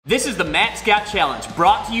This is the Map Scout Challenge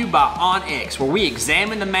brought to you by OnX, where we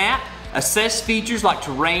examine the map, assess features like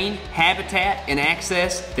terrain, habitat, and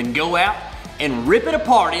access, then go out and rip it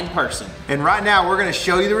apart in person. And right now we're going to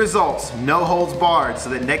show you the results, no holds barred, so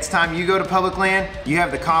that next time you go to public land, you have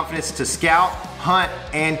the confidence to scout, hunt,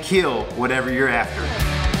 and kill whatever you're after.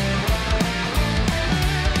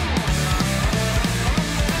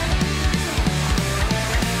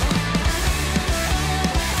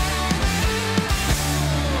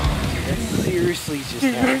 Seriously just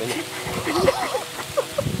happened.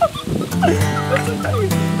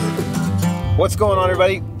 What's going on,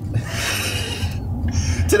 everybody?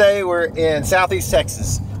 Today we're in Southeast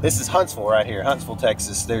Texas. This is Huntsville right here, Huntsville,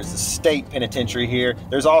 Texas. There's the state penitentiary here.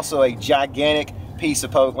 There's also a gigantic piece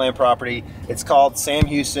of public land property. It's called Sam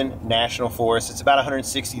Houston National Forest. It's about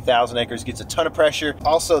 160,000 acres, gets a ton of pressure.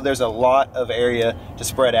 Also, there's a lot of area to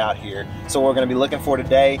spread out here. So what we're gonna be looking for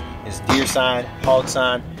today is deer sign, hog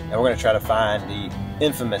sign, and we're gonna try to find the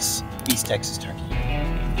infamous East Texas turkey.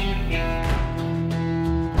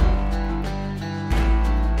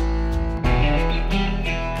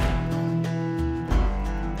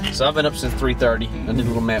 So I've been up since 3:30. I did a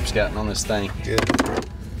little map scouting on this thing. Good.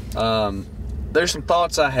 There's some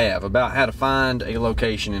thoughts I have about how to find a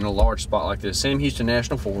location in a large spot like this. Sam Houston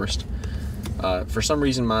National Forest. For some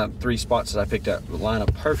reason, my 3 spots that I picked out line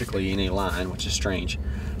up perfectly in a line, which is strange.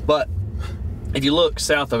 But if you look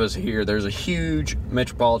south of us here, there's a huge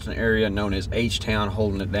metropolitan area known as H-Town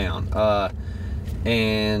holding it down.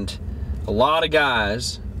 And a lot of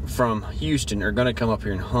guys from Houston are going to come up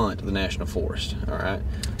here and hunt the National Forest. All right.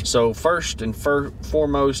 So first and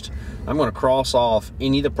foremost, I'm going to cross off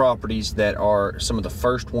any of the properties that are some of the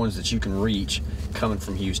first ones that you can reach coming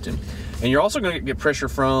from Houston. And you're also going to get pressure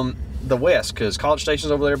from the west because College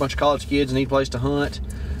Station's over there, a bunch of college kids need a place to hunt.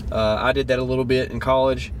 I did that a little bit in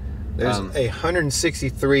college. There's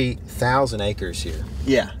 163,000 acres here.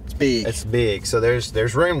 Yeah, it's big. It's big, so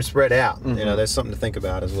there's room to spread out. You know, there's something to think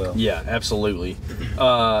about as well. Yeah, absolutely.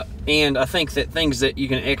 And I think that things that you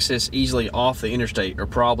can access easily off the interstate are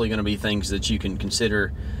probably going to be things that you can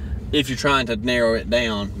consider if you're trying to narrow it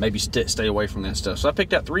down. Maybe stay away from that stuff. So I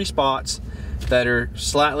picked out 3 spots that are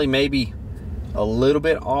slightly, maybe a little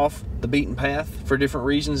bit off the beaten path for different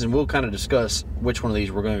reasons, and we'll kind of discuss which one of these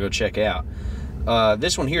we're going to go check out.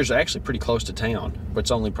 This one here is actually pretty close to town, but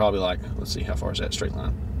it's only probably like, let's see, how far is that straight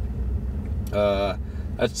line?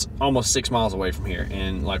 That's almost 6 miles away from here,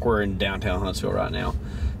 and like we're in downtown Huntsville right now.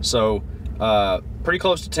 So pretty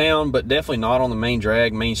close to town, but definitely not on the main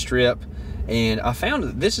drag, main strip. And I found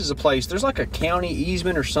that this is a place, there's like a county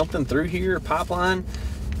easement or something through here, pipeline,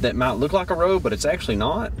 that might look like a road, but it's actually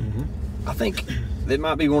not. I think it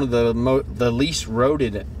might be one of the least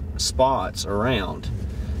roaded spots around.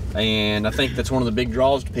 And I think that's one of the big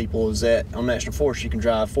draws to people is that on National Forest you can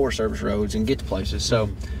drive Forest Service roads and get to places. So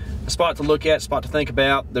a spot to look at, spot to think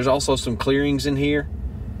about. There's also some clearings in here,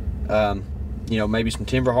 you know, maybe some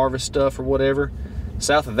timber harvest stuff or whatever.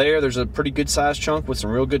 South of there's a pretty good sized chunk with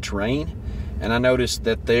some real good terrain, and I noticed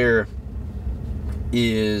that there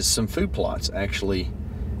is some food plots actually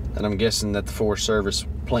that I'm guessing that the Forest Service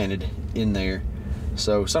planted in there.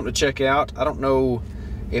 So something to check out. I don't know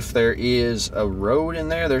if there is a road in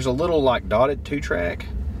there. There's a little like dotted 2-track,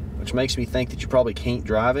 which makes me think that you probably can't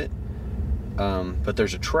drive it. But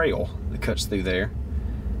there's a trail that cuts through there.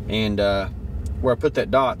 And where I put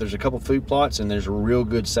that dot, there's a couple food plots and there's a real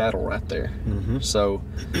good saddle right there. So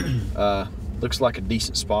looks like a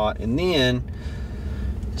decent spot. And then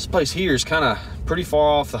this place here is kind of pretty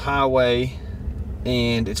far off the highway,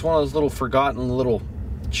 and it's one of those little forgotten little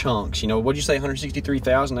chunks. You know, what'd you say,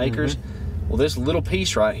 163,000 acres? Well, this little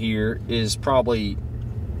piece right here is probably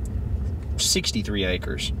 63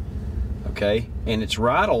 acres, okay? And it's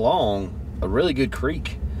right along a really good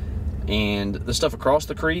creek. And the stuff across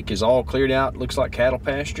the creek is all cleared out, looks like cattle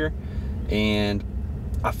pasture. And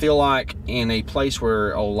I feel like in a place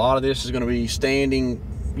where a lot of this is gonna be standing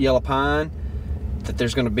yellow pine, that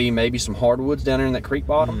there's gonna be maybe some hardwoods down there in that creek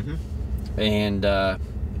bottom. And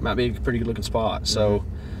might be a pretty good looking spot. So,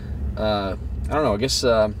 I don't know, I guess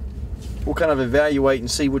we'll kind of evaluate and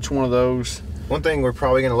see which one of those. One thing we're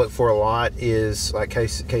probably going to look for a lot is, like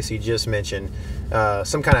Casey just mentioned,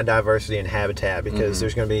 some kind of diversity in habitat, because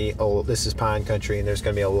there's going to be, this is pine country and there's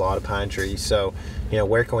going to be a lot of pine trees. So, you know,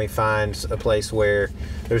 where can we find a place where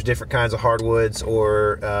there's different kinds of hardwoods,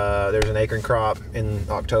 or there's an acorn crop in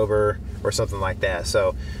October or something like that.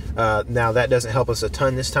 So now that doesn't help us a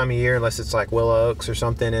ton this time of year unless it's like willow oaks or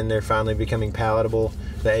something and they're finally becoming palatable,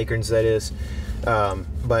 the acorns that is.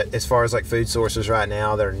 But as far as like food sources right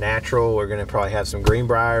now, they're natural. We're going to probably have some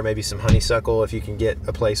greenbrier, maybe some honeysuckle if you can get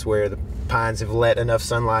a place where the pines have let enough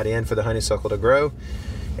sunlight in for the honeysuckle to grow.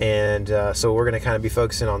 And so we're going to kind of be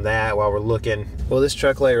focusing on that while we're looking. Will this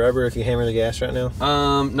truck lay rubber if you hammer the gas right now?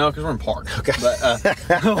 No, because we're in park. Okay. But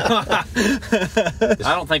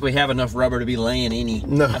I don't think we have enough rubber to be laying any.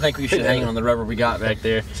 No. I think we should hang on the rubber we got back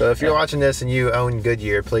there. So if you're watching this and you own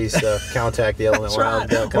Goodyear, please contact the That's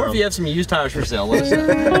right. Or if you have some used tires for sale, let us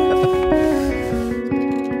know.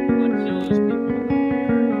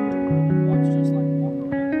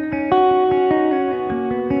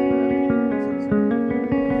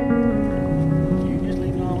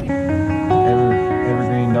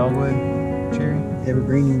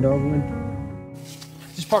 Evergreen dogwood.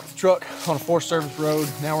 Just parked the truck on a Forest Service road.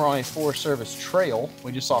 Now we're on a Forest Service trail.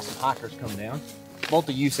 We just saw some hikers come down.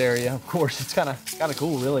 Multi-use area, of course. It's kind of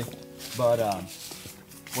cool, really. But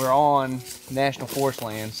we're on National Forest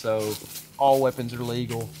land, so all weapons are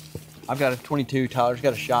legal. I've got a .22. Tyler's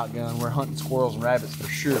got a shotgun. We're hunting squirrels and rabbits for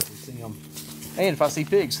sure if we see them, and if I see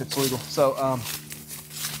pigs, it's legal. So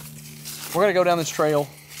we're gonna go down this trail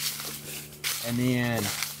and then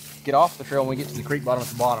get off the trail when we get to the creek bottom at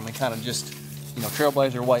the bottom and kind of just, you know,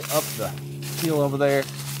 trailblaze our way up the hill over there,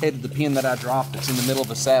 head to the pin that I dropped. It's in the middle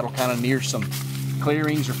of a saddle, kind of near some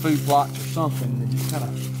clearings or food plots or something, and just kind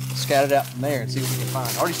of scout it out from there and see what we can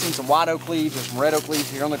find. Already seen some white oak leaves, there's some red oak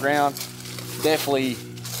leaves here on the ground. Definitely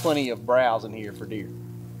plenty of browse in here for deer.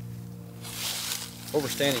 Where we're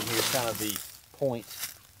standing here is kind of the point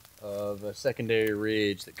of a secondary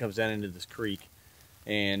ridge that comes down into this creek.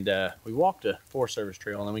 And we walked a Forest Service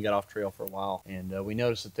trail, and then we got off trail for a while, and we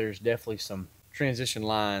noticed that there's definitely some transition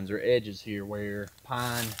lines or edges here where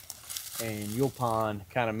pine and Yule pine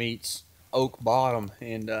kind of meets oak bottom,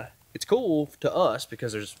 and it's cool to us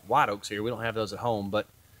because there's white oaks here. We don't have those at home, but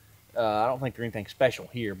I don't think they're anything special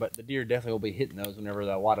here, but the deer definitely will be hitting those whenever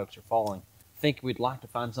the white oaks are falling. I think we'd like to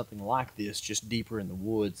find something like this just deeper in the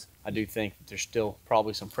woods. I do think that there's still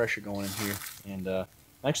probably some pressure going in here, and I'm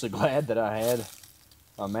actually glad that I had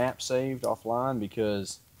a map saved offline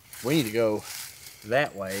because we need to go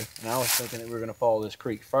that way, and I was thinking that we were going to follow this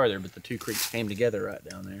creek further, but the two creeks came together right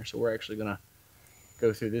down there, so we're actually going to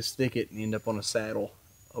go through this thicket and end up on a saddle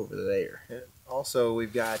over there. Yeah. Also,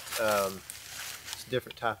 we've got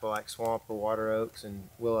different type of like swamp or water oaks and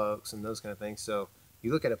willow oaks and those kind of things. So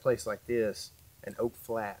you look at a place like this, an oak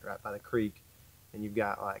flat right by the creek, and you've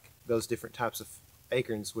got like those different types of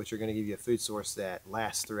acorns, which are going to give you a food source that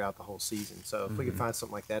lasts throughout the whole season. So if we could find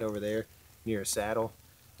something like that over there near a saddle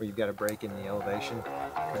where you've got a break in the elevation.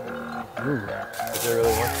 Ooh, is there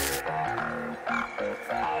really one?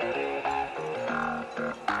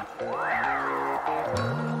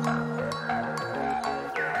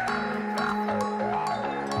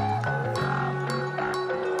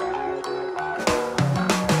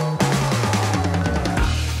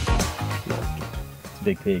 It's a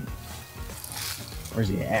big pig. Where's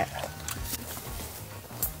he at?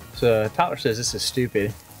 So Tyler says this is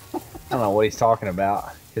stupid. I don't know what he's talking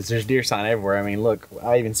about because there's deer sign everywhere. I mean, look,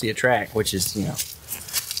 I even see a track, which is, you know,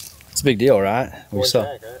 it's a big deal, right? We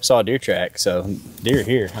saw a deer track, so deer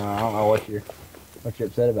here. I don't know what you're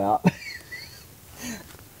upset about.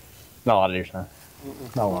 Not a lot of deer sign.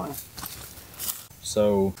 Not a lot.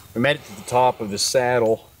 So we made it to the top of the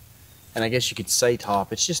saddle, and I guess you could say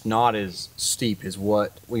top. It's just not as steep as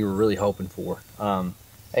what we were really hoping for.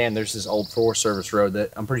 And there's this old Forest Service road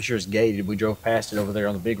that I'm pretty sure is gated. We drove past it over there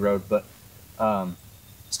on the big road, but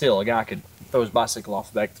still, a guy could throw his bicycle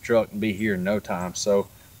off the back of the truck and be here in no time. So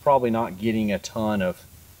probably not getting a ton of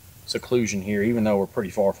seclusion here, even though we're pretty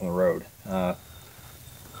far from the road.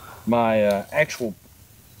 My actual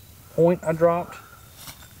point I dropped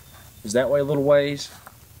is that way a little ways,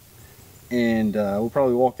 and we'll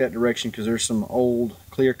probably walk that direction because there's some old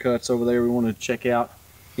clear cuts over there we want to check out.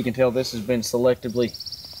 You can tell this has been selectively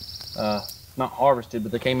not harvested,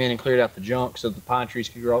 but they came in and cleared out the junk so the pine trees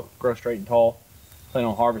could grow straight and tall. Plan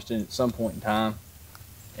on harvesting at some point in time,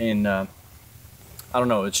 and I don't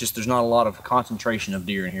know, it's just there's not a lot of concentration of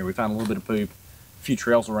deer in here. We found a little bit of poop, a few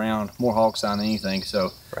trails around, more hog sign than anything.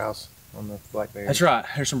 So browse on the blackberries. That's right,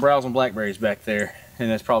 there's some browse on blackberries back there, and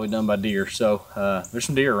that's probably done by deer. So there's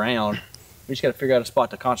some deer around. We just got to figure out a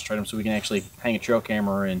spot to concentrate them so we can actually hang a trail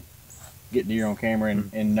camera and get deer on camera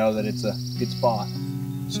and know that it's a good spot.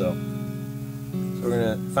 So we're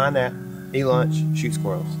gonna find that, eat lunch, shoot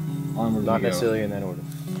squirrels. Not necessarily in that order.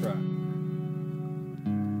 That's right.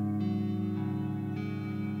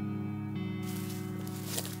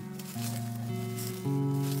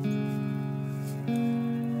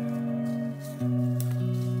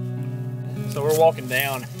 So we're walking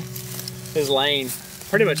down this lane,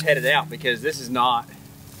 pretty much headed out because this is not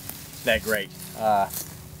that great.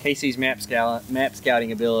 Casey's map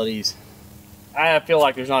scouting abilities I feel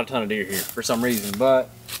like there's not a ton of deer here for some reason, but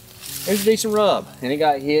there's a decent rub, and it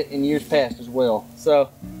got hit in years past as well. So,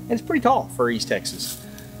 and it's pretty tall for East Texas.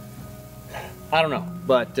 I don't know,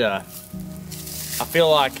 but I feel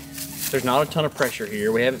like there's not a ton of pressure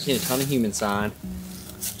here. We haven't seen a ton of human sign.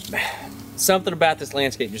 Something about this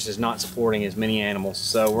landscape just is not supporting as many animals,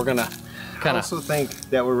 so we're gonna kind of. I also think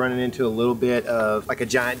that we're running into a little bit of like a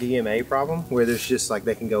giant DMA problem, where there's just like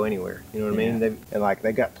they can go anywhere. You know what I mean?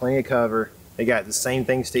 They've got plenty of cover. They got the same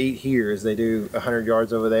things to eat here as they do 100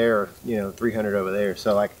 yards over there, or 300 over there.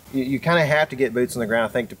 So like you kind of have to get boots on the ground,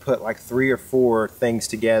 I think, to put like 3 or 4 things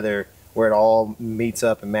together where it all meets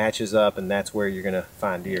up and matches up, and that's where you're gonna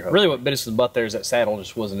find deer. Hopefully. Really, what bit us in the butt there is that saddle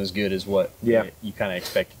just wasn't as good as what you kind of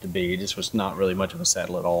expect it to be. It just was not really much of a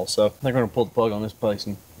saddle at all. So I think we're gonna pull the plug on this place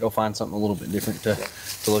and go find something a little bit different to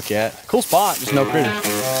look at. Cool spot, just no critters.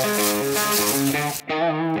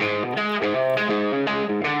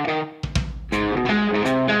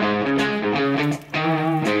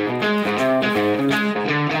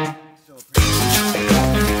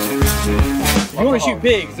 You want to shoot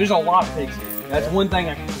pigs, there's a lot of pigs here. That's one thing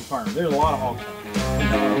I can confirm. There's a lot of hogs.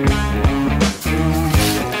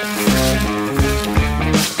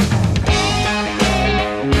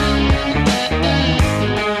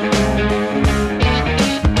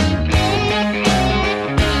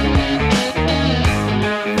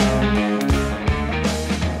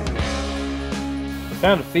 We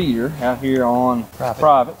found a feeder out here on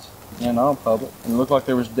privates and on public, and it looked like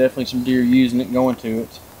there was definitely some deer using it, going to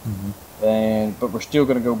it. But we're still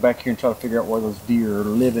going to go back here and try to figure out where those deer are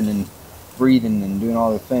living and breathing and doing all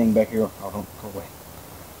their thing back here. Oh, don't go away.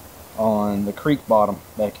 On the creek bottom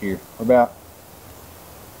back here. We're about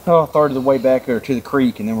a third of the way back there to the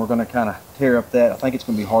creek, and then we're going to kind of tear up that. I think it's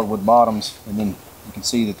going to be hardwood bottoms, and then you can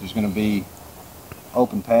see that there's going to be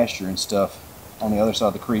open pasture and stuff on the other side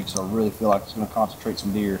of the creek, so I really feel like it's going to concentrate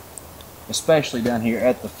some deer, especially down here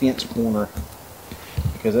at the fence corner,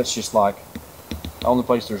 because that's just like the only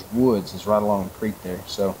place there's woods is right along the creek there,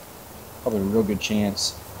 so probably a real good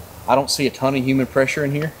chance. I don't see a ton of human pressure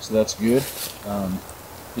in here, so that's good.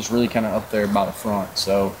 Just really kind of up there by the front,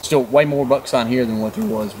 so still way more buck sign here than what there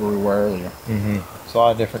was where we were earlier. It's a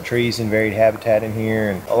lot of different trees and varied habitat in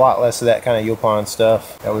here, and a lot less of that kind of Yulpon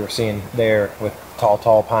stuff that we were seeing there with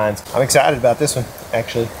tall pines. I'm excited about this one,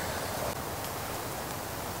 actually.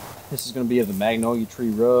 This is going to be of the Magnolia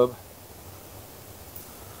tree rub.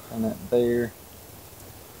 And that there.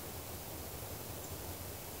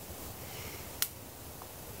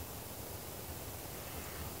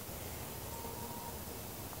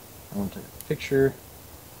 I want to take a picture.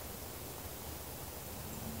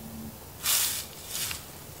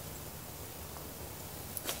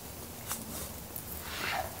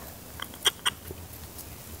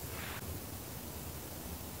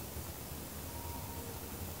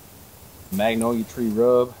 Magnolia tree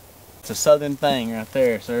rub. It's a southern thing right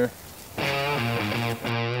there, sir.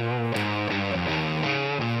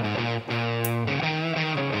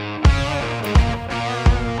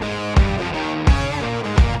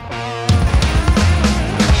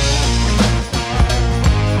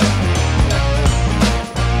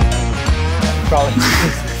 Probably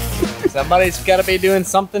somebody's got to be doing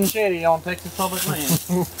something shady on Texas public land.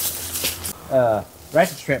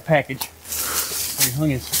 Ratchet strap package. He hung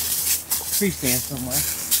his tree stand somewhere.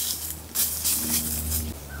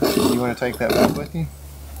 You want to take that back with you?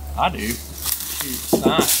 I do. Shoot,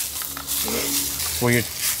 nice. Weird.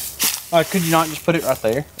 Could you not just put it right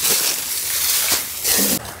there?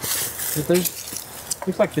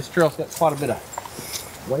 Looks like this trail's got quite a bit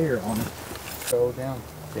of wear on it. Go down.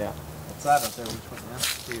 Yeah. Side up there, which went down.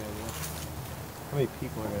 How many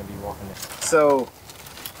people are going to be walking there? So,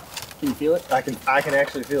 can you feel it? I can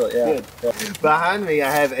actually feel it. Yeah. Good. Yeah. Behind me,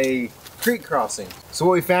 I have a creek crossing. So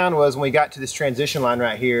what we found was when we got to this transition line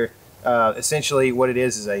right here, essentially what it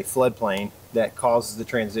is a floodplain that causes the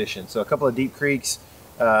transition. So a couple of deep creeks,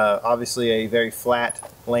 obviously a very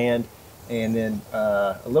flat land, and then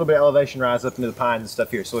a little bit of elevation rise up into the pines and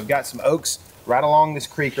stuff here. So we've got some oaks right along this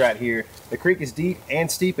creek right here. The creek is deep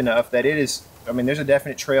and steep enough that it is, I mean, there's a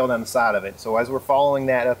definite trail down the side of it. So as we're following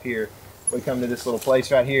that up here, we come to this little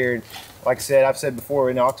place right here. Like I said, I've said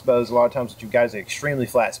before, in oxbows, a lot of times what you've got is an extremely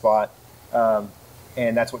flat spot, and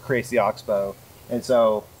that's what creates the oxbow. And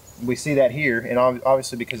so we see that here, and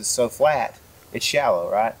obviously because it's so flat, it's shallow,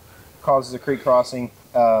 right? Causes a creek crossing.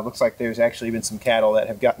 Looks like there's actually been some cattle that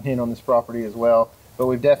have gotten in on this property as well. But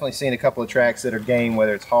we've definitely seen a couple of tracks that are game,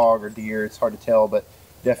 whether it's hog or deer. It's hard to tell, but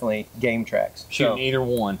definitely game tracks. Shooting either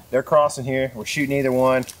one. They're crossing here. We're shooting either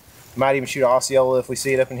one. Might even shoot an Osceola if we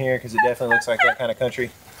see it up in here, because it definitely looks like that kind of country.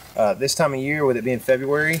 This time of year, with it being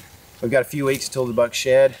February, We've got a few weeks until the bucks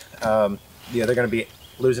shed. Yeah, they're going to be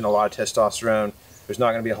losing a lot of testosterone. There's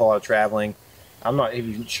not going to be a whole lot of traveling. I'm not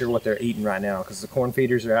even sure what they're eating right now because the corn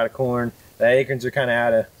feeders are out of corn. The acorns are kind of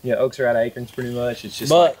out of, oaks are out of acorns pretty much. It's just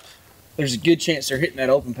but there's a good chance they're hitting that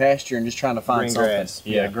open pasture and just trying to find green something. grass.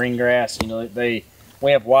 Yeah, green grass.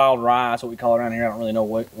 We have wild rye. That's what we call it around here. I don't really know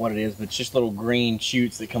what it is, but it's just little green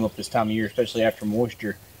shoots that come up this time of year, especially after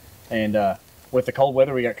moisture. And with the cold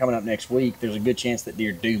weather we got coming up next week, there's a good chance that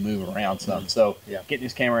deer do move around some. So getting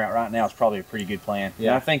this camera out right now is probably a pretty good plan.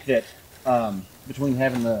 Yeah. And I think that between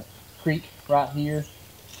having the creek right here,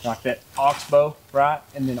 like that oxbow, right,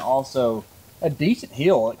 and then also a decent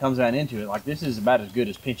hill that comes down into it, like this is about as good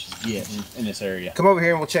as pinches get in this area. Come over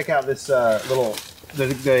here and we'll check out this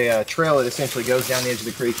the trail that essentially goes down the edge of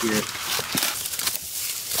the creek here.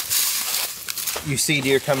 You see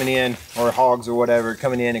deer coming in, or hogs or whatever,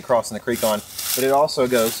 coming in and crossing the creek on, but it also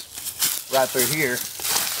goes right through here,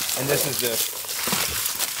 and this is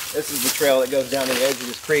the trail that goes down the edge of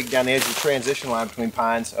this creek, down the edge of the transition line between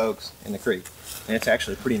pines, oaks, and the creek. And it's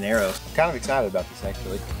actually pretty narrow. I'm kind of excited about this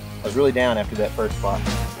actually. I was really down after that first spot.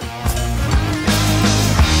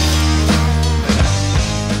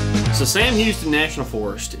 So Sam Houston National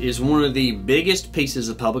Forest is one of the biggest pieces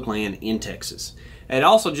of public land in Texas. It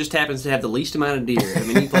also just happens to have the least amount of deer of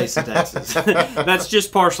any place in Texas. That's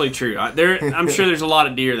just partially true. I'm sure there's a lot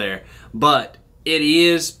of deer there, but it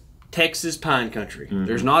is Texas pine country.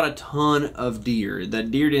 There's not a ton of deer. The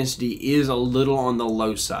deer density is a little on the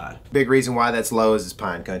low side. Big reason why that's low is it's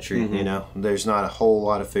pine country. There's not a whole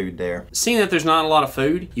lot of food there. Seeing that there's not a lot of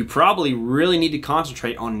food, you probably really need to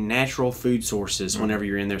concentrate on natural food sources whenever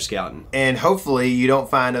you're in there scouting. And hopefully you don't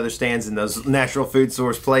find other stands in those natural food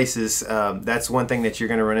source places. That's one thing that you're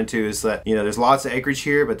going to run into is that, there's lots of acreage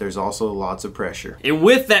here, but there's also lots of pressure. And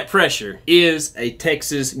with that pressure is a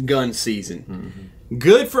Texas gun season.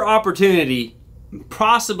 Good for opportunity,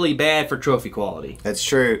 possibly bad for trophy quality. That's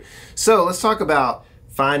true. So let's talk about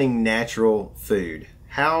finding natural food.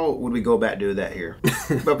 How would we go about doing that here?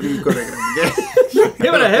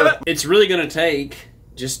 It's really going to take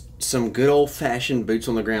just some good old-fashioned boots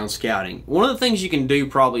on the ground scouting. One of the things you can do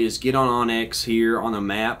probably is get on Onyx here on the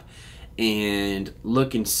map and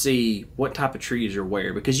look and see what type of trees are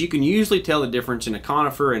where, because you can usually tell the difference in a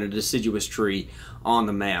conifer and a deciduous tree on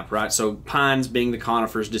the map, right? So pines being the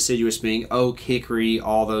conifers, deciduous being oak, hickory,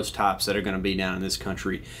 all those types that are going to be down in this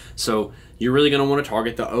country. So you're really going to want to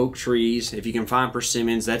target the oak trees. If you can find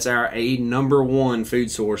persimmons, that's our #1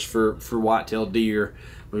 food source for white-tailed deer.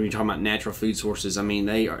 When you're talking about natural food sources, I mean,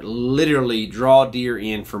 they are literally draw deer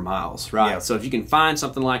in for miles, right? Yeah. So if you can find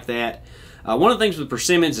something like that. One of the things with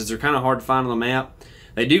persimmons is they're kind of hard to find on the map.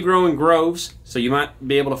 They do grow in groves, so you might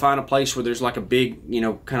be able to find a place where there's like a big,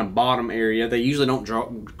 kind of bottom area. They usually don't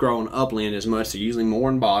grow in upland as much. They're usually more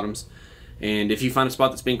in bottoms. And if you find a spot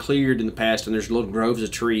that's been cleared in the past and there's little groves of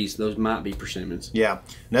trees, those might be persimmons. Yeah.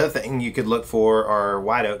 Another thing you could look for are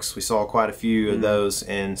white oaks. We saw quite a few of those,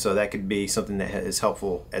 and so that could be something that is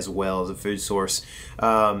helpful as well as a food source.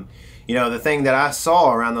 The thing that I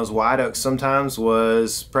saw around those white oaks sometimes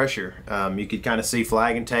was pressure. You could kind of see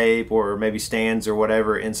flag and tape or maybe stands or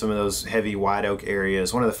whatever in some of those heavy white oak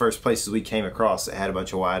areas. One of the first places we came across that had a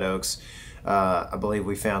bunch of white oaks, I believe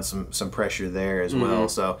we found some pressure there as well.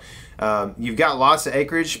 So you've got lots of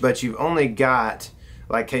acreage, but you've only got,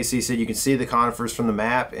 like KC said, you can see the conifers from the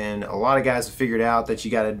map, and a lot of guys have figured out that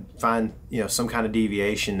you got to find some kind of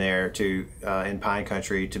deviation there to in pine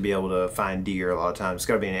country to be able to find deer. A lot of times it's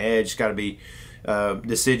got to be an edge, it's got to be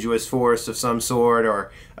deciduous forest of some sort,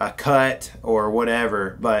 or a cut or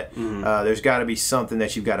whatever, but there's got to be something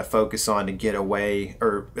that you've got to focus on to get away,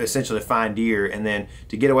 or essentially find deer. And then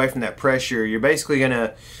to get away from that pressure, you're basically going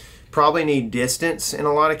to probably need distance in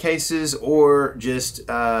a lot of cases, or just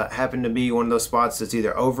happen to be one of those spots that's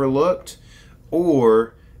either overlooked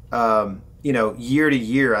or year to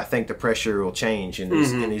year, I think the pressure will change in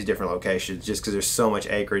these different locations, just because there's so much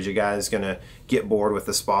acreage. A guy's going to get bored with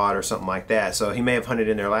the spot or something like that. So he may have hunted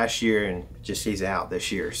in there last year and just he's out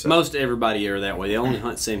this year. So most everybody are that way. They only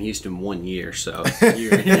hunt Sam Houston 1 year. So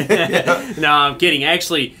no, I'm kidding.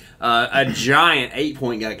 Actually, a giant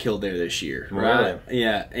 8-point got killed there this year. Right? Really?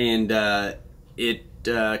 Yeah, and it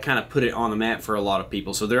kind of put it on the map for a lot of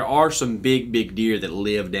people. So there are some big deer that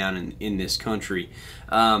live down in this country.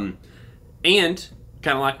 And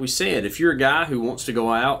kind of like we said, if you're a guy who wants to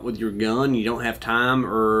go out with your gun, you don't have time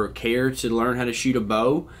or care to learn how to shoot a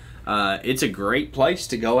bow, it's a great place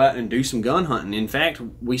to go out and do some gun hunting. In fact,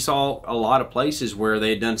 we saw a lot of places where they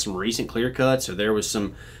had done some recent clear cuts, or there was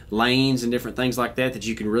some lanes and different things like that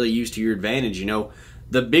you can really use to your advantage.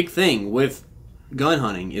 The big thing with gun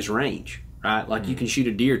hunting is range. right? Like you can shoot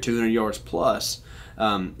a deer 200 yards plus.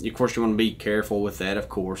 Of course, you want to be careful with that. Of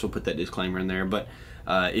course, we'll put that disclaimer in there. But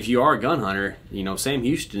if you are a gun hunter, you know, Sam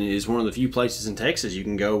Houston is one of the few places in Texas you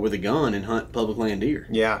can go with a gun and hunt public land deer.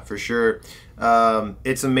 Yeah, for sure.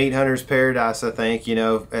 It's a meat hunter's paradise, I think, you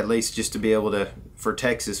know, at least just to be able to, for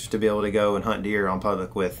Texas, to be able to go and hunt deer on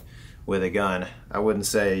public with a gun. I wouldn't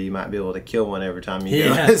say you might be able to kill one every time you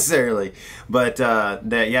go necessarily, but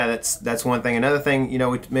that's one thing. Another thing, you know,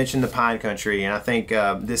 we mentioned the pine country, and I think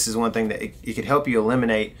this is one thing that it could help you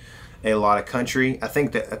eliminate a lot of country. I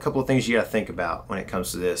think that a couple of things you got to think about when it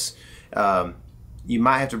comes to this. You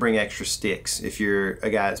might have to bring extra sticks if you're a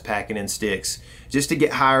guy that's packing in sticks just to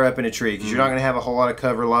get higher up in a tree, because you're not going to have a whole lot of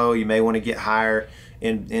cover low. You may want to get higher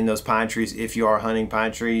in those pine trees if you are hunting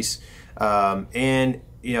pine trees. And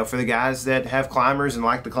you know, for the guys that have climbers and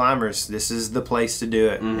like the climbers, this is the place to do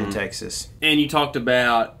it in Texas. And you talked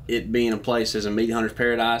about it being a place as a meat hunter's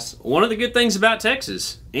paradise. One of the good things about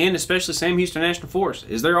Texas, and especially Sam Houston National Forest,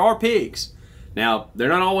 is there are pigs. Now, they're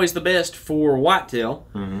not always the best for whitetail,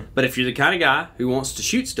 but if you're the kind of guy who wants to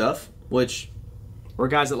shoot stuff, which we're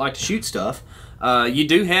guys that like to shoot stuff, you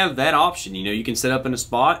do have that option. You know, you can set up in a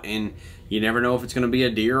spot and you never know if it's going to be a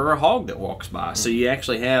deer or a hog that walks by. So you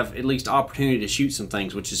actually have at least opportunity to shoot some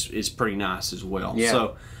things, which is pretty nice as well. Yeah.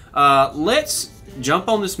 So let's jump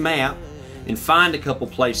on this map and find a couple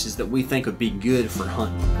places that we think would be good for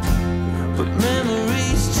hunting.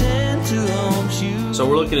 So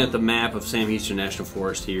we're looking at the map of Sam Houston National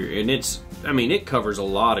Forest here, and it covers a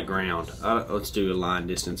lot of ground. Let's do a line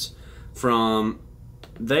distance from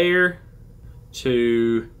there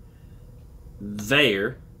to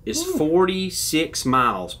there is 46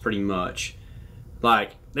 miles pretty much.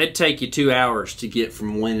 Like, that'd take you 2 hours to get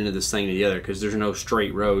from one end of this thing to the other, because there's no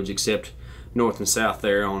straight roads except north and south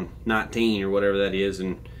there on 19 or whatever that is,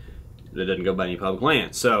 and that doesn't go by any public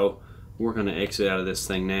land. So we're going to exit out of this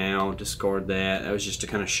thing now, discard that. That was just to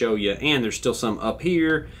kind of show you, and there's still some up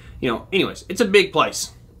here. You know, anyways, it's a big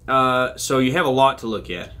place. So you have a lot to look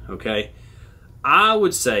at, okay? I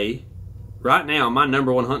would say right now my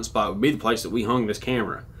 #1 hunting spot would be the place that we hung this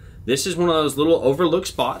camera. This is one of those little overlooked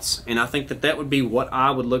spots, and I think that would be what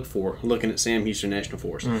I would look for looking at Sam Houston National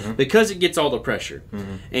Forest, because it gets all the pressure,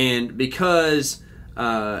 and because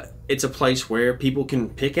it's a place where people can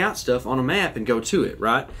pick out stuff on a map and go to it,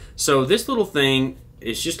 right? So this little thing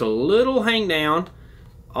is just a little hang down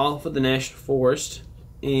off of the National Forest,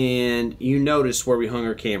 and you notice where we hung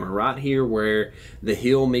our camera, right here where the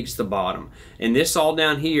hill meets the bottom. And this all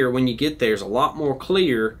down here, when you get there, is a lot more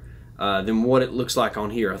clear than what it looks like on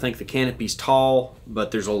here. I think the canopy's tall, but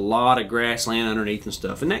there's a lot of grassland underneath and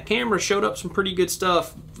stuff. And that camera showed up some pretty good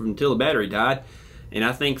stuff until the battery died. And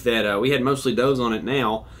I think that we had mostly does on it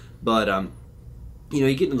now, but you know,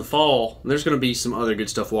 you get into the fall, there's going to be some other good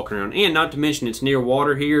stuff walking around. And not to mention, it's near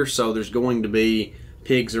water here, so there's going to be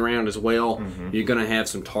pigs around as well. You're going to have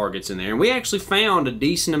some targets in there. And we actually found a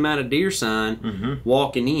decent amount of deer sign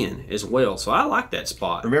walking in as well. So I like that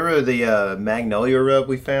spot. Remember the Magnolia rub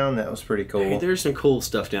we found? That was pretty cool. Hey, there's some cool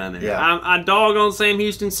stuff down there. Yeah. I dog on Sam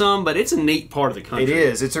Houston some, but it's a neat part of the country. It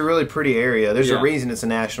is. It's a really pretty area. There's a reason it's a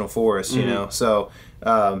national forest, you know. So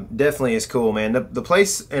definitely is cool, man. The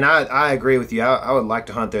place, and I agree with you. I would like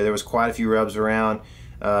to hunt there. There was quite a few rubs around.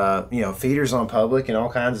 You know, feeders on public and all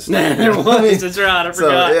kinds of stuff. There was, that's right, I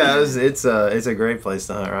forgot. So, yeah, it's a great place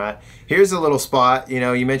to hunt, right? Here's a little spot. You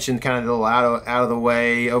know, you mentioned kind of the little out of the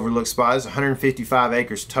way overlooked spot. It's 155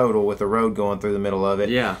 acres total with a road going through the middle of it.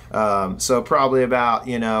 Yeah. So probably about,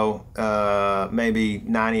 you know, maybe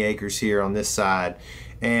 90 acres here on this side.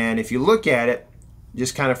 And if you look at it,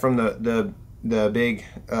 just kind of from the big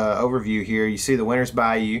overview here, you see the Winter's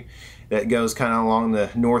Bayou that goes kind of along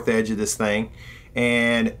the north edge of this thing.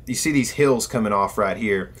 And you see these hills coming off right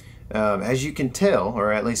here. As you can tell,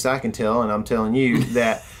 or at least I can tell, and I'm telling you,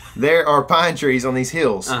 that there are pine trees on these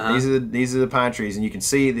hills. These are the pine trees, and you can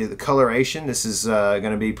see the coloration. This is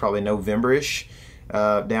going to be probably November-ish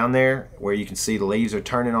down there, where you can see the leaves are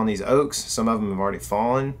turning on these oaks. Some of them have already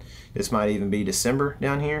fallen. This might even be December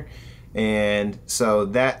down here. And so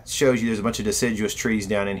that shows you there's a bunch of deciduous trees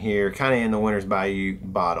down in here, kind of in the Winter's Bayou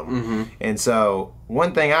bottom. And so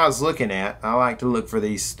one thing I was looking at, I like to look for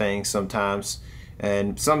these things sometimes,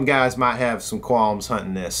 and some guys might have some qualms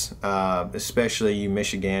hunting this, especially you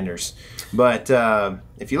Michiganders. But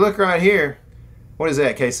if you look right here, what is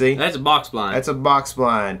that, KC? That's a box blind. That's a box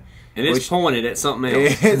blind. And it's pointed at something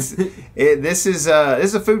else. This is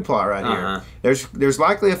a food plot right here. There's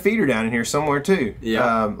likely a feeder down in here somewhere too.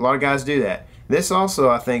 Yeah. A lot of guys do that. This also,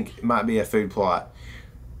 I think, might be a food plot.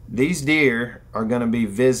 These deer are going to be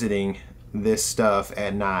visiting this stuff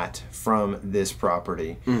at night from this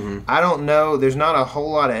property. I don't know, there's not a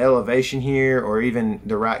whole lot of elevation here or even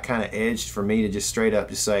the right kind of edge for me to just straight up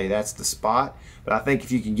just say that's the spot. But I think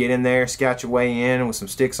if you can get in there, scout your way in with some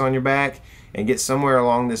sticks on your back and get somewhere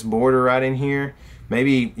along this border right in here,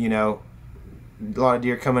 maybe, you know, a lot of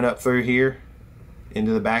deer coming up through here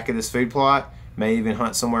into the back of this food plot, may even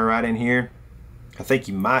hunt somewhere right in here. I think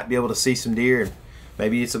you might be able to see some deer.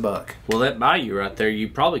 Maybe it's a buck. Well, that bayou right there, you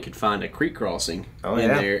probably could find a creek crossing in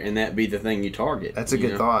there, and that'd be the thing you target. That's a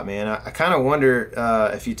good thought, man. I kind of wonder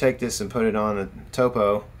if you take this and put it on a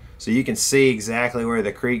topo so you can see exactly where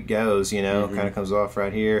the creek goes, you know, kind of comes off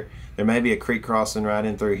right here. There may be a creek crossing right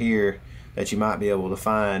in through here that you might be able to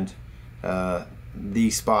find the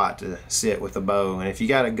spot to sit with a bow. And if you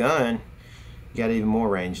got a gun, you got even more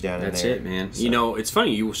range down in there. That's it, man. So, you know, it's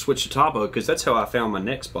funny you switch to topo because that's how I found my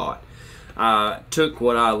next spot. I took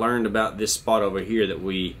what I learned about this spot over here that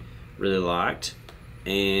we really liked,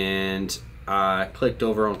 and I clicked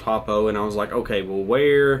over on topo, and I was like, okay, well,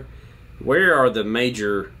 where are the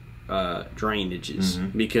major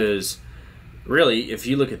drainages? Because really, if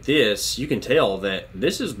you look at this, you can tell that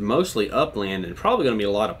this is mostly upland and probably going to be a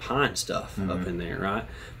lot of pine stuff up in there, right?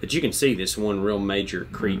 But you can see this one real major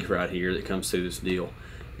creek right here that comes through this deal,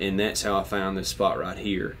 and that's how I found this spot right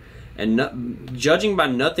here. And judging by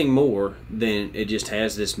nothing more than it just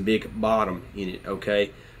has this big bottom in it,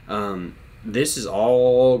 okay? This is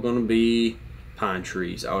all going to be pine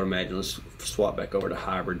trees, I would imagine. Let's swap back over to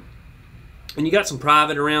hybrid. And you got some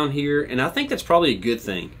private around here, and I think that's probably a good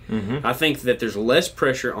thing. I think that there's less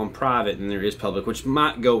pressure on private than there is public, which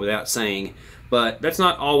might go without saying, but that's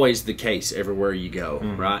not always the case everywhere you go,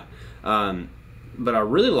 right? But I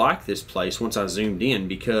really like this place once I zoomed in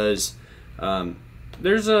because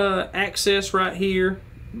there's a access right here,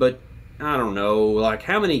 but I don't know, like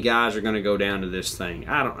how many guys are going to go down to this thing?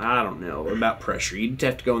 I don't know about pressure. You'd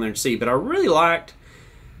have to go in there and see. But I really liked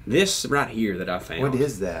this right here that I found. What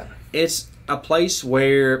is that? It's a place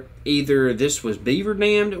where either this was beaver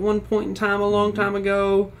dammed at one point in time a long time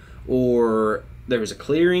ago, or there was a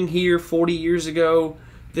clearing here 40 years ago.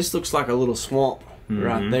 This looks like a little swamp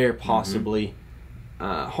right there, possibly.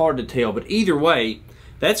 Hard to tell, but either way,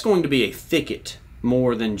 that's going to be a thicket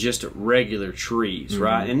more than just regular trees,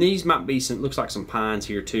 right? And these might be some, looks like some pines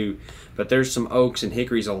here too, but there's some oaks and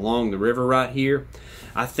hickories along the river right here.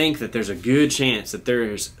 I think that there's a good chance that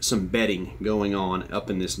there's some bedding going on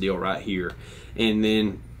up in this deal right here. And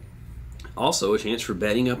then also a chance for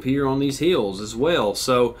bedding up here on these hills as well.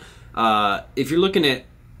 So if you're looking at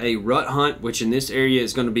a rut hunt, which in this area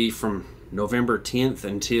is going to be from November 10th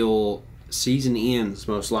until season ends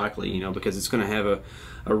most likely, you know, because it's going to have a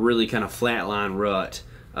really kind of flatline rut,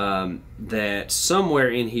 that somewhere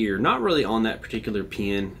in here, not really on that particular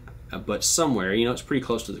pin, but somewhere, you know, it's pretty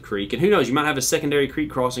close to the creek. And who knows, you might have a secondary creek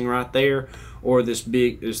crossing right there, or this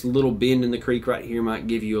little bend in the creek right here might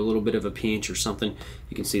give you a little bit of a pinch or something.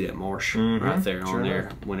 You can see that marsh right there on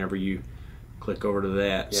there whenever you click over to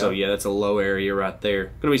that. Yep. So yeah, that's a low area right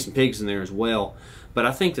there. Gonna be some pigs in there as well. But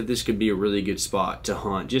I think that this could be a really good spot to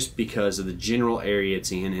hunt just because of the general area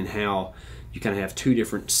it's in and how you kind of have two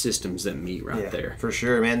different systems that meet right there. For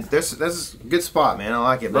sure, man. This is a good spot, man. I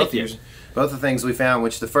like it. Both the things we found,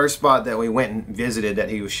 which the first spot that we went and visited that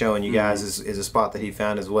he was showing you guys is a spot that he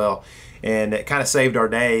found as well. And it kind of saved our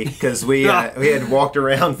day because we had walked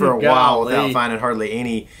around for a while without finding hardly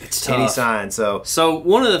any sign. So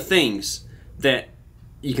one of the things that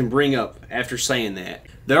you can bring up after saying that,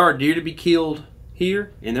 there are deer to be killed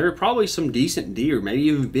here, and there are probably some decent deer, maybe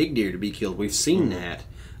even big deer to be killed. We've seen that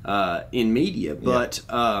in media, but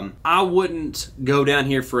I wouldn't go down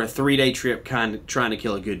here for a 3-day trip kind of trying to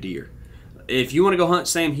kill a good deer. If you want to go hunt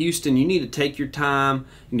Sam Houston, you need to take your time,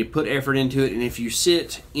 you need to put effort into it, and if you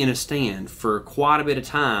sit in a stand for quite a bit of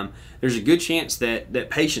time, there's a good chance that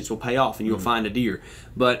patience will pay off and you'll find a deer.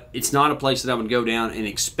 But it's not a place that I would go down and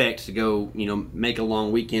expect to go, you know, make a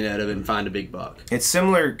long weekend out of it and find a big buck. It's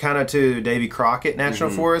similar kind of to Davy Crockett National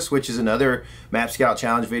Forest, which is another Map Scout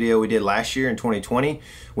Challenge video we did last year in 2020.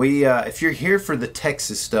 We, if you're here for the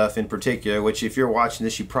Texas stuff in particular, which if you're watching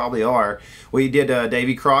this, you probably are, we did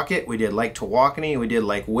Davy Crockett, we did Lake Tawakanee, we did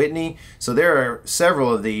Lake Whitney. So there are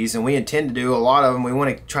several of these, and we intend to do a lot of them. We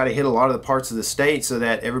want to try to hit a lot of the parts of the state so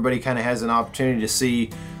that everybody kind of has an opportunity to see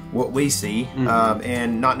what we see,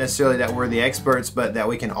 and not necessarily that we're the experts, but that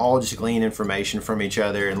we can all just glean information from each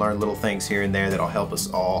other and learn little things here and there that'll help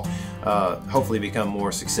us all hopefully become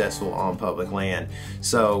more successful on public land.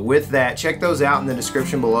 So with that, check those out in the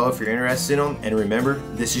description below if you're interested in them, and remember,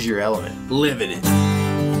 this is your element. Live in it.